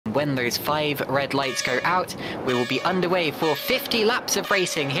When those 5 red lights go out, we will be underway for 50 laps of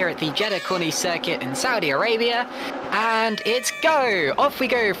racing here at the Jeddah Corniche circuit in Saudi Arabia. And it's go! Off we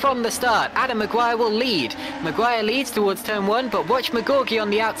go from the start. Adam Maguire will lead. Maguire leads towards turn 1, but watch McGorgy on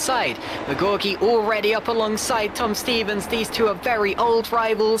the outside. McGorgy already up alongside Tom Stevens. These two are very old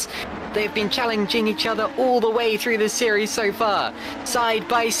rivals. They've been challenging each other all the way through this series so far. Side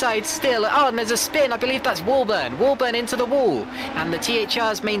by side still. Oh, and there's a spin. I believe that's Walburn. Walburn into the wall. And the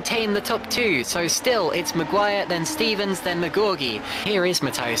THRs maintain the top 2. So still, it's Maguire, then Stevens, then McGorgy. Here is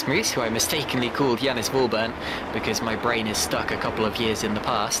Matthias Moos, who I mistakenly called Yannis Walburn because my brain is stuck a couple of years in the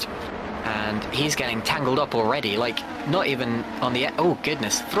past. And he's getting tangled up already, like not even on the... Oh,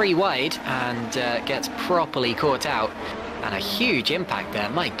 goodness. 3 wide and gets properly caught out. And a huge impact there,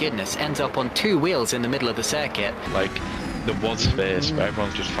 my goodness, ends up on 2 wheels in the middle of the circuit. Like, there was space, but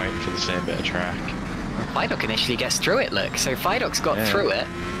everyone's just fighting for the same bit of track. Fidok initially gets through it, look. So Fidok's got through it.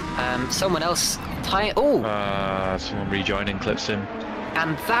 Someone else... someone rejoining clips him.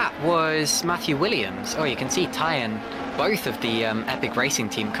 And that was Matthew Williams. Oh, you can see Tyan. Both of the Epic Racing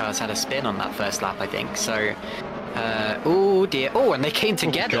Team cars had a spin on that first lap, I think. So... oh dear. Oh, and they came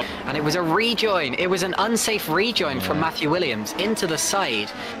together. And it was a rejoin. It was an unsafe rejoin from Matthew Williams into the side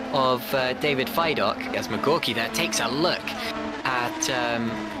of David Fidok, as McGorky there takes a look at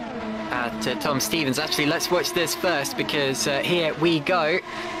Tom Stevens. Actually, let's watch this first because here we go.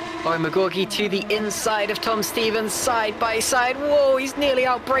 Oh, McGorgy to the inside of Tom Stevens, side by side. Whoa, he's nearly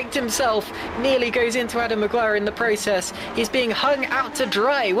outbraked himself. Nearly goes into Adam Maguire in the process. He's being hung out to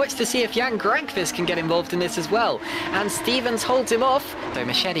dry. Watch to see if Jan Grankvist can get involved in this as well. And Stevens holds him off. So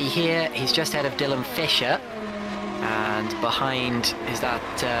Machete here, he's just ahead of Dylan Fisher. And behind is that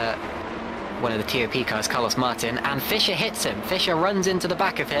one of the TOP cars, Carlos Martin. And Fisher hits him. Fisher runs into the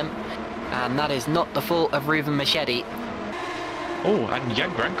back of him. And that is not the fault of Ruben Machete. Oh, and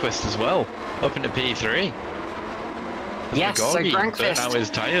Jan Grankvist as well, up into P3. Yes, so Grankvist burnt out his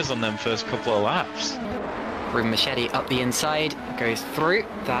tyres on them first couple of laps. Ruben Machete up the inside, goes through.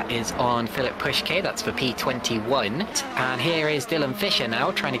 That is on Philip Pushke, that's for P21. And here is Dylan Fisher now,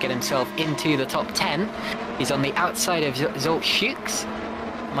 trying to get himself into the top 10. He's on the outside of Zolt Schukes.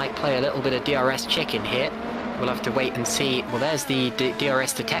 Might play a little bit of DRS chicken here. We'll have to wait and see. Well, there's the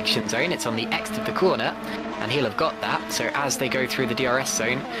DRS detection zone. It's on the exit of the corner, and he'll have got that. So as they go through the DRS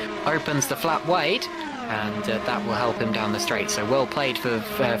zone, opens the flat wide, and that will help him down the straight. So well played for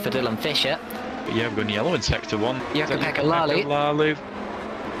Dylan Fisher. But yeah, we've got yellow in sector 1. Jukka-Pekka Lalu.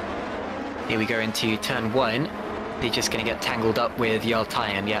 Here we go into turn 1. They're just going to get tangled up with Jarl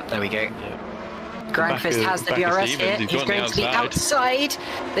Tyan. Yep, there we go. Yep. Grankvist has the DRS here. He's going to the outside.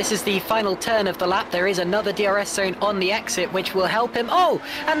 This is the final turn of the lap. There is another DRS zone on the exit, which will help him. Oh,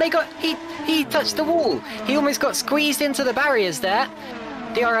 and he touched the wall. He almost got squeezed into the barriers there.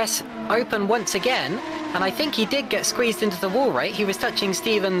 DRS open once again, and I think he did get squeezed into the wall, right? He was touching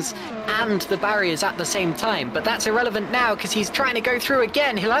Stevens and the barriers at the same time, but that's irrelevant now because he's trying to go through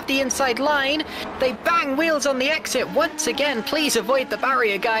again. He'll have the inside line. They bang wheels on the exit once again. Please avoid the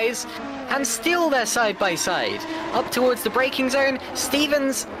barrier, guys. And still they're side by side. Up towards the braking zone,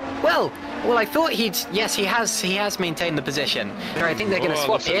 Stevens, well, I thought yes, he has maintained the position. So I think they're going to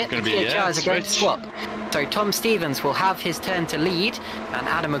swap here. The THRs are going to swap. So Tom Stevens will have his turn to lead, and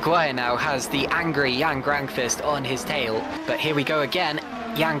Adam Maguire now has the angry Jan Grankvist on his tail. But here we go again.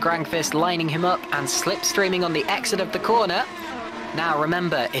 Jan Grankvist lining him up and slipstreaming on the exit of the corner. Now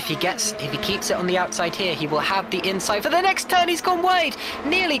remember, if he keeps it on the outside here, he will have the inside. For the next turn, he's gone wide.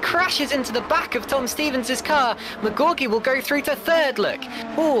 Nearly crashes into the back of Tom Stevens' car. McGorgy will go through to 3rd, look.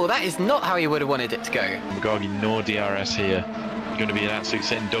 Oh, that is not how he would have wanted it to go. McGorgy, no DRS here. You're going to be an absolute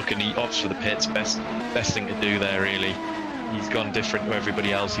sitting duck, and he opts for the pits. Best thing to do there, really. He's gone different to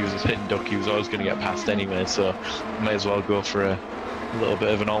everybody else. He was a sitting duck. He was always going to get past anyway, so may as well go for a little bit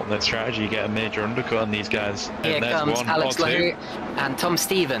of an alternate strategy, get a major undercut on these guys. Here comes Alex Lahu and Tom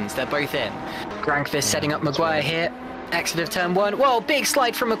Stevens, they're both in. Grankvist setting up Maguire here. Exit of turn 1. Whoa, big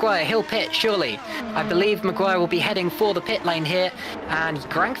slide from Maguire. He'll pit, surely. I believe Maguire will be heading for the pit lane here. And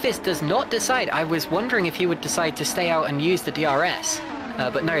Grankvist does not decide. I was wondering if he would decide to stay out and use the DRS.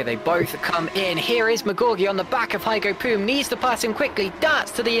 But no, they both come in. Here is McGorgy on the back of Hygo Poom. Needs to pass him quickly.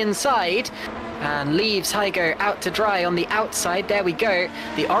 Darts to the inside. And leaves Hygo out to dry on the outside. There we go.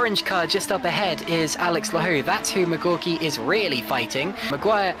 The orange car just up ahead is Alex Lahu. That's who McGorgy is really fighting.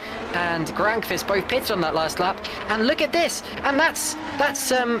 Maguire and Grankvist both pitted on that last lap. And look at this. And that's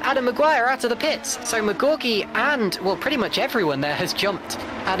Adam Maguire out of the pits. So McGorgy and, well, pretty much everyone there has jumped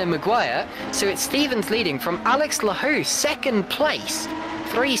Adam Maguire. So it's Stevens leading from Alex Lahu, 2nd place.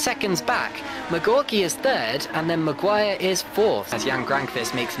 3 seconds back. McGorky is third, and then Maguire is fourth, as Jan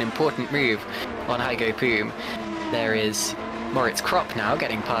Grankvist makes an important move on Hygo Poom. There is Moritz Kropp now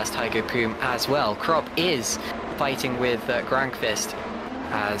getting past Hygo Poom as well. Kropp is fighting with Grankvist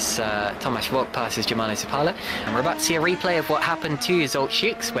as Tomasz Vok passes Germano Zapala. And we're about to see a replay of what happened to Zolt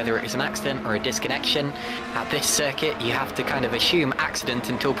Schuks, whether it was an accident or a disconnection. At this circuit, you have to kind of assume accident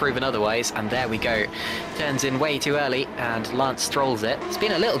until proven otherwise, and there we go. Turns in way too early, and Lance strolls it. It's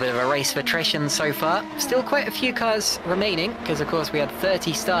been a little bit of a race for attrition so far. Still quite a few cars remaining, because of course we had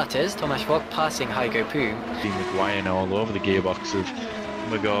 30 starters. Tomasz Vok passing Hygo Poom. Maguire now all over the gearbox of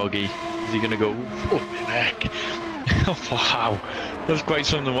McGorgy. Is he going to go? Oh, heck. Wow, that's quite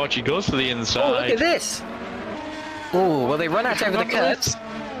something to watch. He goes to the inside. Oh, look at this. Oh, well, they run out over the curbs.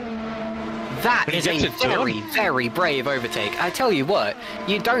 That is a very, very brave overtake. I tell you what,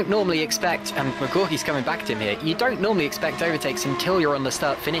 you don't normally expect, and McGorky's coming back to him here, you don't normally expect overtakes until you're on the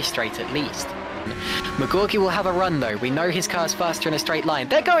start-finish straight at least. McGorky will have a run though. We know his car's faster in a straight line.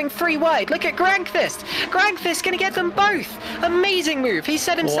 They're going 3 wide. Look at Grankvist. Grankvist's going to get them both. Amazing move. He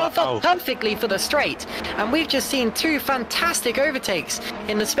set himself up perfectly for the straight. And we've just seen 2 fantastic overtakes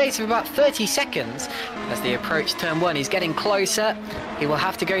in the space of about 30 seconds. As they approach turn 1, he's getting closer. He will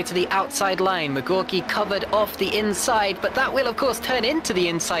have to go to the outside line. McGorky covered off the inside, but that will of course turn into the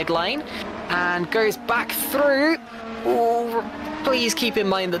inside line and goes back through. Ooh. Please keep in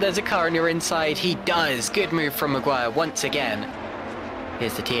mind that there's a car on your inside. He does. Good move from Maguire once again.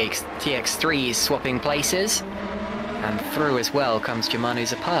 Here's the TX3s swapping places. And through as well comes Germano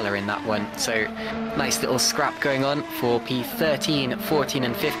Zapala in that one. So nice little scrap going on for P13, 14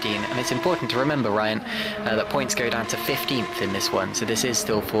 and 15. And it's important to remember, Ryan, that points go down to 15th in this one. So this is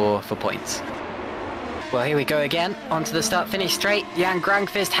still for points. Well, here we go again, onto the start-finish straight. Jan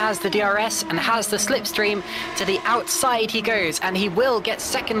Grankvist has the DRS and has the slipstream. To the outside he goes, and he will get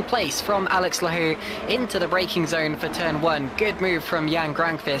second place from Alex Lahu into the braking zone for turn 1. Good move from Jan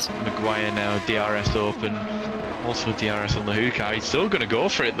Grankvist. Maguire now, DRS open. Also DRS on the Lahu. He's still going to go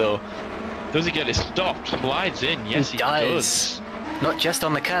for it, though. Does he get it stopped? Slides in. Yes, he does. Not just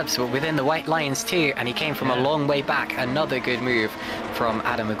on the curbs, but within the white lines too, and he came from a long way back. Another good move from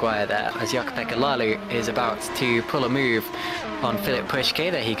Adam Maguire there, as Jakub Lalu is about to pull a move on Filip Puszke.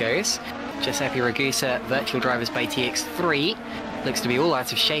 There he goes. Giuseppe Ragusa, virtual drivers by TX3. Looks to be all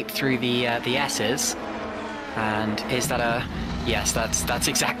out of shape through the S's. And is that a... Yes, that's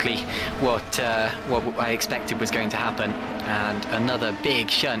exactly what I expected was going to happen. And another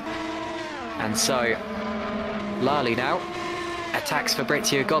big shunt. And so, Lalu now attacks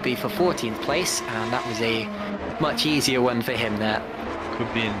Fabrizio Gobbi for 14th place, and that was a much easier one for him there.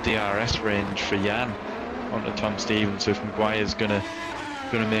 Could be in DRS range for Jan onto Tom Stevens. So if Maguire's gonna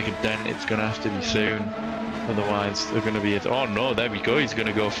make a dent, it's gonna have to be soon. Otherwise, they're gonna be. Oh no, there we go. He's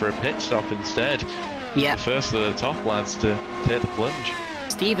gonna go for a pit stop instead. Yeah. The first of the top lads to take the plunge.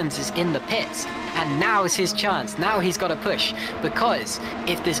 Stevens is in the pits, and now is his chance. Now he's got to push, because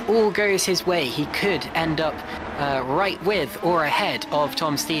if this all goes his way, he could end up right with or ahead of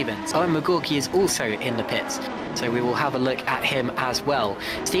Tom Stevens. Owen McGorky is also in the pits, so we will have a look at him as well.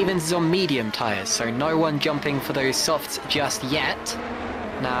 Stevens is on medium tyres, so no one jumping for those softs just yet.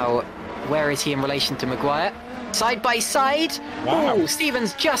 Now, where is he in relation to Maguire? Side by side. Wow. Oh,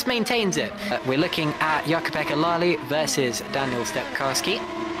 Stevens just maintains it. We're looking at Jakub Lalu versus Daniel Stepkowski.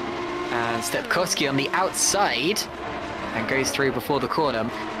 And Stepkowski on the outside and goes through before the corner.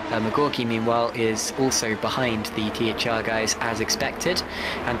 McGorky, meanwhile, is also behind the THR guys as expected.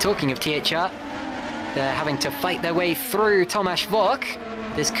 And talking of THR, they're having to fight their way through Tomasz Vok.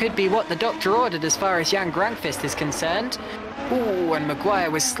 This could be what the doctor ordered as far as Jan Grankvist is concerned. Ooh, and Maguire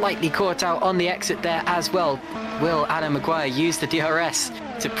was slightly caught out on the exit there as well. Will Adam Maguire use the DRS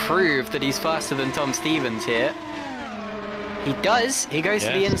to prove that he's faster than Tom Stevens here? He does. He goes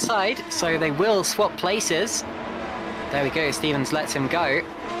to the inside, so they will swap places. There we go. Stevens lets him go.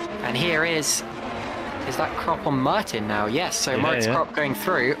 And here is that Kropp on Martin now? Yes, so Moritz Kropp going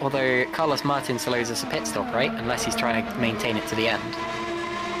through, although Carlos Martin allows us a pit stop, right? Unless he's trying to maintain it to the end.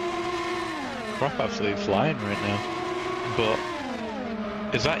 Kropp absolutely flying right now. But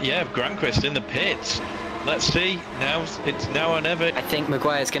is that, Grankvist in the pits? Let's see. Now it's now or never. I think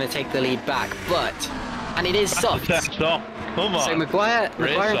Maguire's going to take the lead back, but... And it is soft. Stop. Come on. So Maguire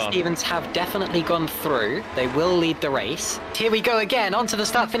and Stevens have definitely gone through. They will lead the race. Here we go again, onto the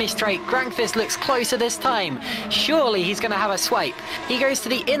start-finish straight. Grankvist looks closer this time. Surely he's going to have a swipe. He goes to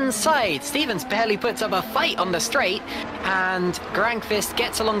the inside. Stevens barely puts up a fight on the straight. And Grankvist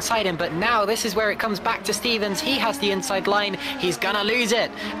gets alongside him. But now this is where it comes back to Stevens. He has the inside line. He's going to lose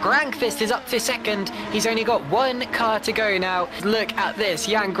it. Grankvist is up to second. He's only got one car to go now. Look at this.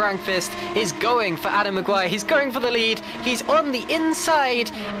 Jan Grankvist is going for Adam Maguire. He's going for the lead. He's on the inside,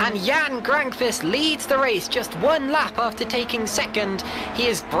 and Jan Grankvist leads the race just one lap after taking second. He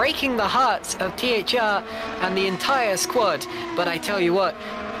is breaking the hearts of THR and the entire squad, but I tell you what,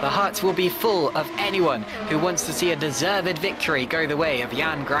 the hearts will be full of anyone who wants to see a deserved victory go the way of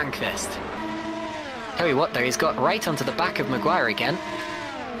Jan Grankvist. Tell you what though, he's got right onto the back of Maguire again.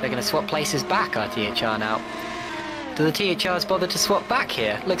 They're going to swap places back, our THR now. Do the THRs bother to swap back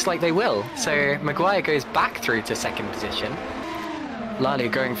here? Looks like they will. So Maguire goes back through to second position. Lalu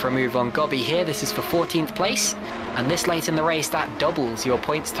going for a move on Gobby here. This is for 14th place. And this late in the race, that doubles your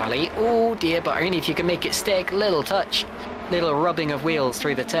points tally. Oh dear, but only if you can make it stick. Little touch. Little rubbing of wheels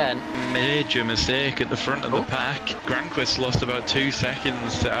through the turn. Major mistake at the front of the pack. Grankvist lost about 2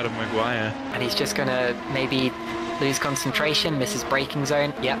 seconds to Adam Maguire. And he's just going to maybe lose concentration, misses braking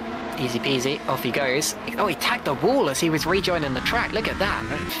zone. Yep. Easy peasy, off he goes. Oh, he tagged the wall as he was rejoining the track. Look at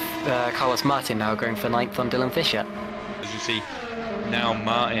that. Carlos Martin now going for 9th on Dylan Fisher. As you see, now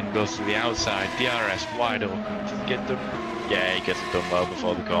Martin goes to the outside. DRS wide open. Does he get done? Yeah, he gets it done well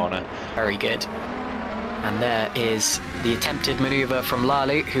before the corner. Very good. And there is the attempted manoeuvre from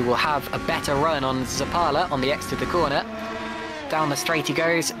Lalu, who will have a better run on Zapala on the exit of the corner. Down the straight he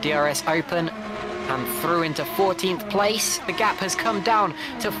goes, DRS open. And through into 14th place. The gap has come down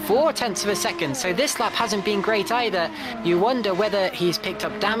to 0.4 of a second, so this lap hasn't been great either. You wonder whether he's picked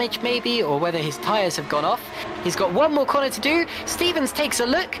up damage maybe, or whether his tyres have gone off. He's got one more corner to do. Stevens takes a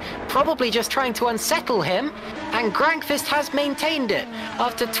look, probably just trying to unsettle him, and Grankvist has maintained it.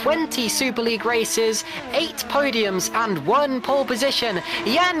 After 20 Super League races, 8 podiums and 1 pole position,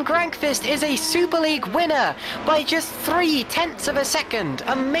 Jan Grankvist is a Super League winner by just 0.3 of a second.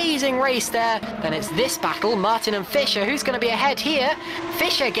 Amazing race there. Then it's this battle, Martin and Fisher. Who's going to be ahead here?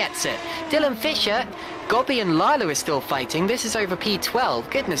 Fisher gets it. Dylan Fisher, Gobby and Lalu are still fighting. This is over P12.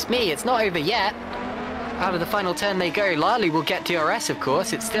 Goodness me, it's not over yet. Out of the final turn they go. Lalu will get DRS, of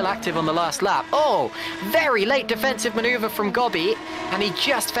course. It's still active on the last lap. Oh, very late defensive manoeuvre from Gobby, and he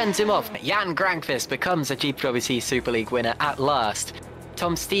just fends him off. Jan Grankvist becomes a GPVWC Super League winner at last.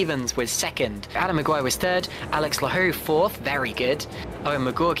 Tom Stevens was second. Adam Maguire was third. Alex Lahou fourth. Very good. Owen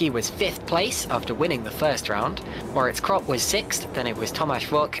McGorgy was 5th place after winning the first round. Moritz Kropp was 6th. Then it was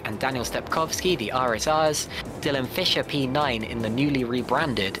Tomasz Rock and Daniel Stepkowski, the RSRs. Dylan Fisher P9 in the newly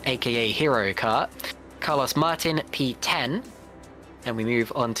rebranded aka Hero car. Carlos Martin P10. And we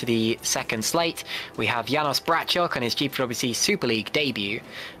move on to the second slate. We have Janos Bracciok on his GPVWC Super League debut.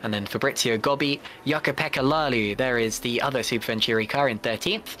 And then Fabrizio Gobby, Jukka-Pekka Lalu. There is the other Super Venturi car in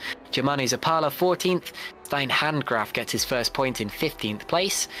 13th. Germano Zapala 14th. Stein Handgraf gets his first point in 15th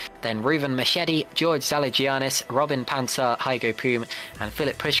place. Then Ruven Machedi, George Zalagianis, Robin Pansar, Heigo Poom, and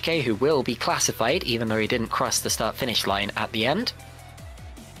Philip Pushke, who will be classified, even though he didn't cross the start-finish line at the end.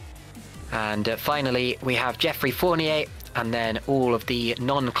 And finally, we have Jeffrey Fournier, and then all of the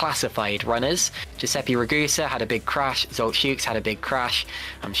non-classified runners. Giuseppe Ragusa had a big crash, Zolt Schukes had a big crash.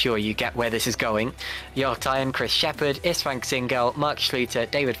 I'm sure you get where this is going. Jortayan, Chris Shepard, Isvank Zingel, Mark Schluter,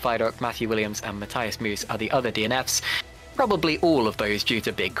 David Feidock, Matthew Williams and Matthias Moos are the other DNFs. Probably all of those due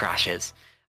to big crashes.